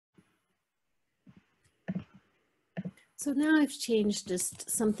So now I've changed just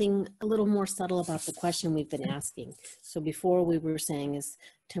something a little more subtle about the question we've been asking. So before we were saying, is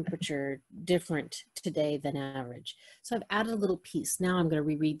temperature different today than average? So I've added a little piece. Now I'm going to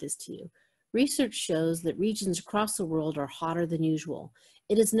reread this to you. Research shows that regions across the world are hotter than usual.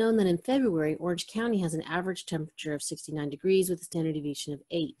 It is known that in February, Orange County has an average temperature of 69 degrees with a standard deviation of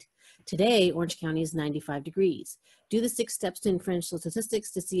 8. Today, Orange County is 95 degrees. Do the 6 steps to inferential statistics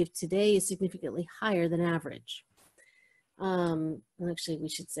to see if today is significantly higher than average. Actually, we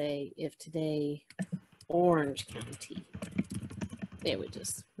should say if today Orange County. There, we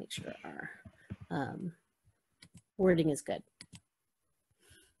just make sure our wording is good.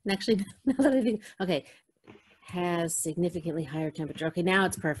 And actually, now that I think, okay, has significantly higher temperature. Okay, now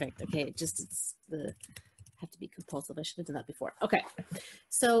it's perfect. Okay, it's the have to be compulsive. I should have done that before. Okay,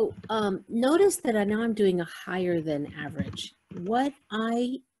 so notice that now I'm doing a higher than average. What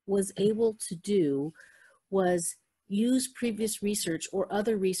I was able to do was use previous research or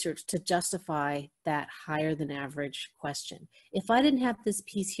other research to justify that higher than average question. If I didn't have this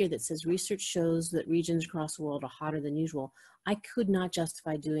piece here that says research shows that regions across the world are hotter than usual, I could not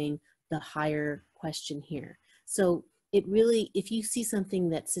justify doing the higher question here. So it really, if you see something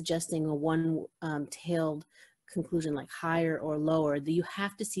that's suggesting a one-tailed conclusion like higher or lower, that you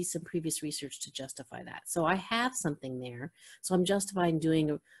have to see some previous research to justify that. So I have something there. So I'm justifying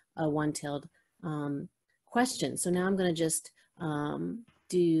doing a one-tailed question. So now I'm going to just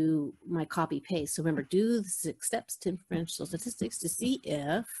do my copy paste. So remember, do the 6 steps to inferential statistics to see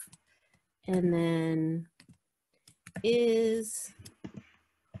if, and then is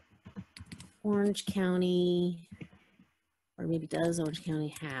Orange County, or maybe does Orange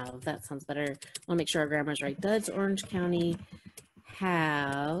County have, that sounds better. I want to make sure our grammar is right. Does Orange County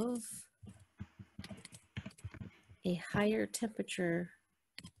have a higher temperature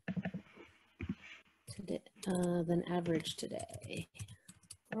today, than average today?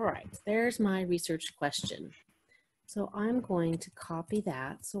 All right, there's my research question. So I'm going to copy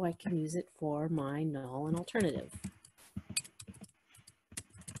that so I can use it for my null and alternative.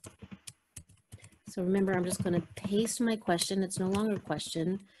 So remember, I'm just going to paste my question. It's no longer a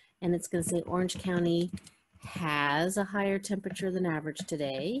question, and it's going to say Orange County has a higher temperature than average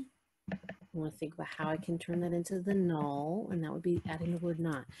today. I want to think about how I can turn that into the null, and that would be adding the word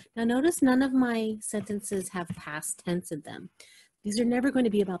not. Now notice none of my sentences have past tense in them. These are never going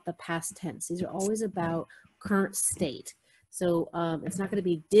to be about the past tense. These are always about current state. So it's not going to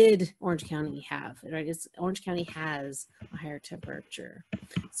be did Orange County have, right? It's Orange County has a higher temperature.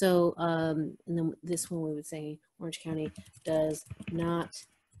 So and then this one we would say Orange County does not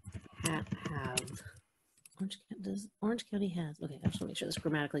have does Orange County has, okay, I just want to make sure this is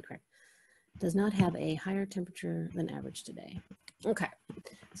grammatically correct. Does not have a higher temperature than average today. Okay,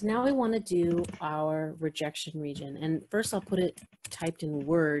 so now we want to do our rejection region. And first I'll put it typed in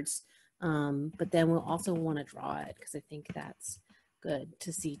words, but then we'll also want to draw it because I think that's good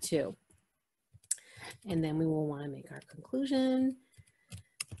to see too. And then we will want to make our conclusion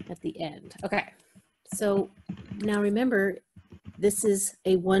at the end. Okay, so now remember, this is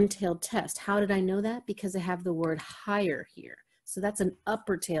a one-tailed test. How did I know that? Because I have the word higher here. So that's an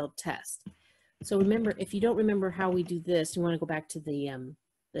upper-tailed test. So remember, if you don't remember how we do this, you want to go back to the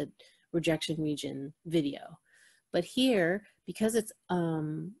rejection region video. But here, because it's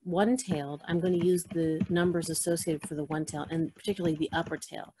one-tailed, I'm going to use the numbers associated for the one-tail, and particularly the upper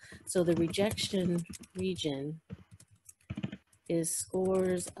tail. So the rejection region is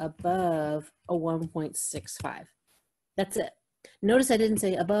scores above a 1.65. That's it. Notice I didn't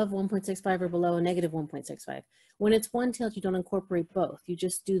say above 1.65 or below a negative 1.65. When it's one-tailed, you don't incorporate both. You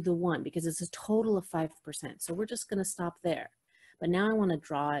just do the one because it's a total of 5%. So we're just going to stop there. But now I want to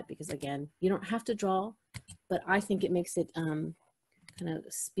draw it because, again, you don't have to draw, but I think it makes it kind of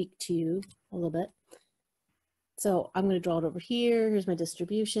speak to you a little bit. So I'm going to draw it over here. Here's my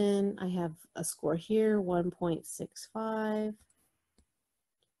distribution. I have a score here, 1.65.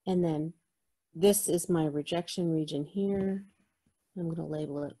 And then this is my rejection region here. I'm going to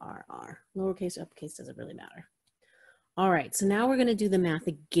label it RR. Lowercase or uppercase doesn't really matter. All right, so now we're going to do the math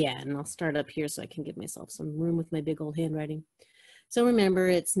again. I'll start up here so I can give myself some room with my big old handwriting. So remember,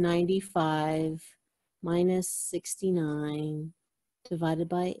 it's 95 minus 69 divided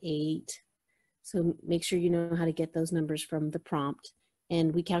by 8. So make sure you know how to get those numbers from the prompt.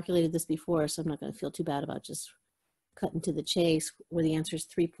 And we calculated this before, so I'm not going to feel too bad about just cutting to the chase, where the answer is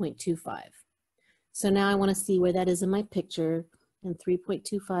 3.25. So now I want to see where that is in my picture. And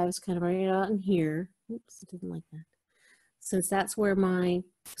 3.25 is kind of right out in here. Oops, it didn't like that. Since that's where my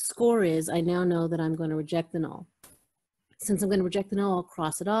score is, I now know that I'm going to reject the null. Since I'm going to reject the null, I'll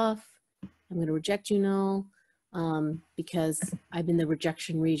cross it off. I'm going to reject you null. because I'm in the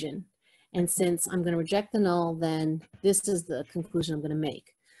rejection region. And since I'm going to reject the null, then this is the conclusion I'm going to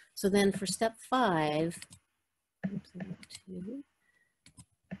make. So then for step 5,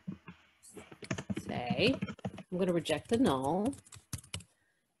 say, I'm going to reject the null.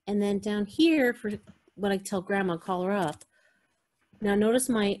 And then down here, for what I tell grandma, call her up. Now notice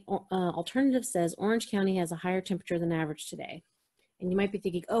my alternative says Orange County has a higher temperature than average today. And you might be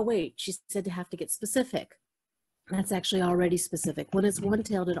thinking, oh wait, she said to have to get specific. That's actually already specific. When it's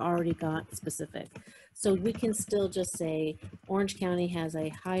one-tailed, it already got specific. So we can still just say Orange County has a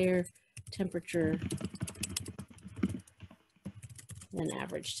higher temperature than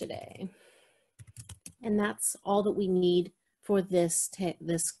average today. And that's all that we need for this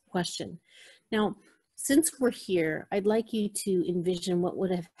question. Now, since we're here, I'd like you to envision what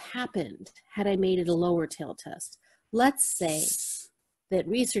would have happened had I made it a lower tail test. Let's say that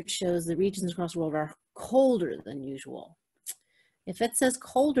research shows that regions across the world are colder than usual. If it says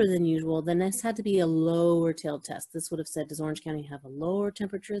colder than usual, then this had to be a lower tail test. This would have said, does Orange County have a lower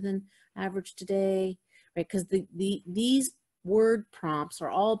temperature than average today? Right, because these word prompts are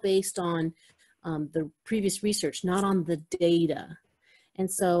all based on the previous research, not on the data.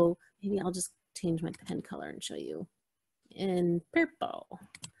 And so maybe I'll just change my pen color and show you in purple. All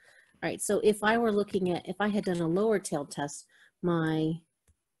right, so if I were looking at, if I had done a lower tail test, my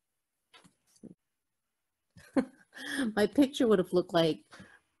my picture would have looked like,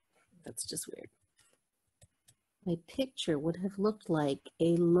 that's just weird. My picture would have looked like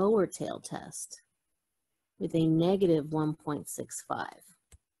a lower tail test with a negative 1.65.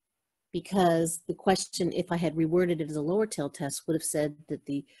 Because the question, if I had reworded it as a lower tail test, would have said that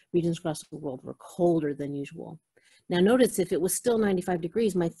the regions across the world were colder than usual. Now notice if it was still 95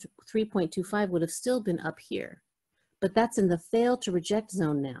 degrees, my 3.25 would have still been up here. But that's in the fail to reject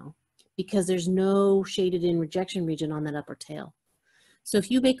zone now, because there's no shaded in rejection region on that upper tail. So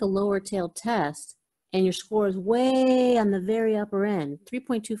if you make a lower tail test and your score is way on the very upper end,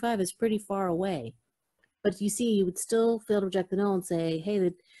 3.25 is pretty far away. But you see, you would still fail to reject the null and say,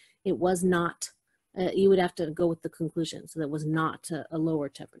 hey, it was not, you would have to go with the conclusion. So that was not a lower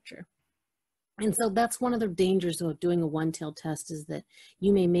temperature. And so that's one of the dangers of doing a one-tailed test, is that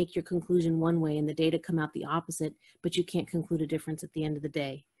you may make your conclusion one way and the data come out the opposite, but you can't conclude a difference at the end of the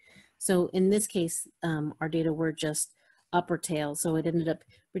day. So in this case, our data were just upper tail, so it ended up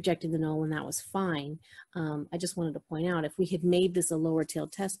rejecting the null and that was fine. I just wanted to point out, if we had made this a lower tail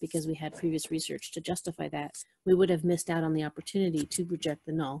test because we had previous research to justify that, we would have missed out on the opportunity to reject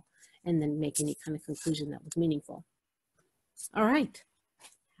the null and then make any kind of conclusion that was meaningful. All right,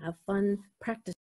 have fun practicing.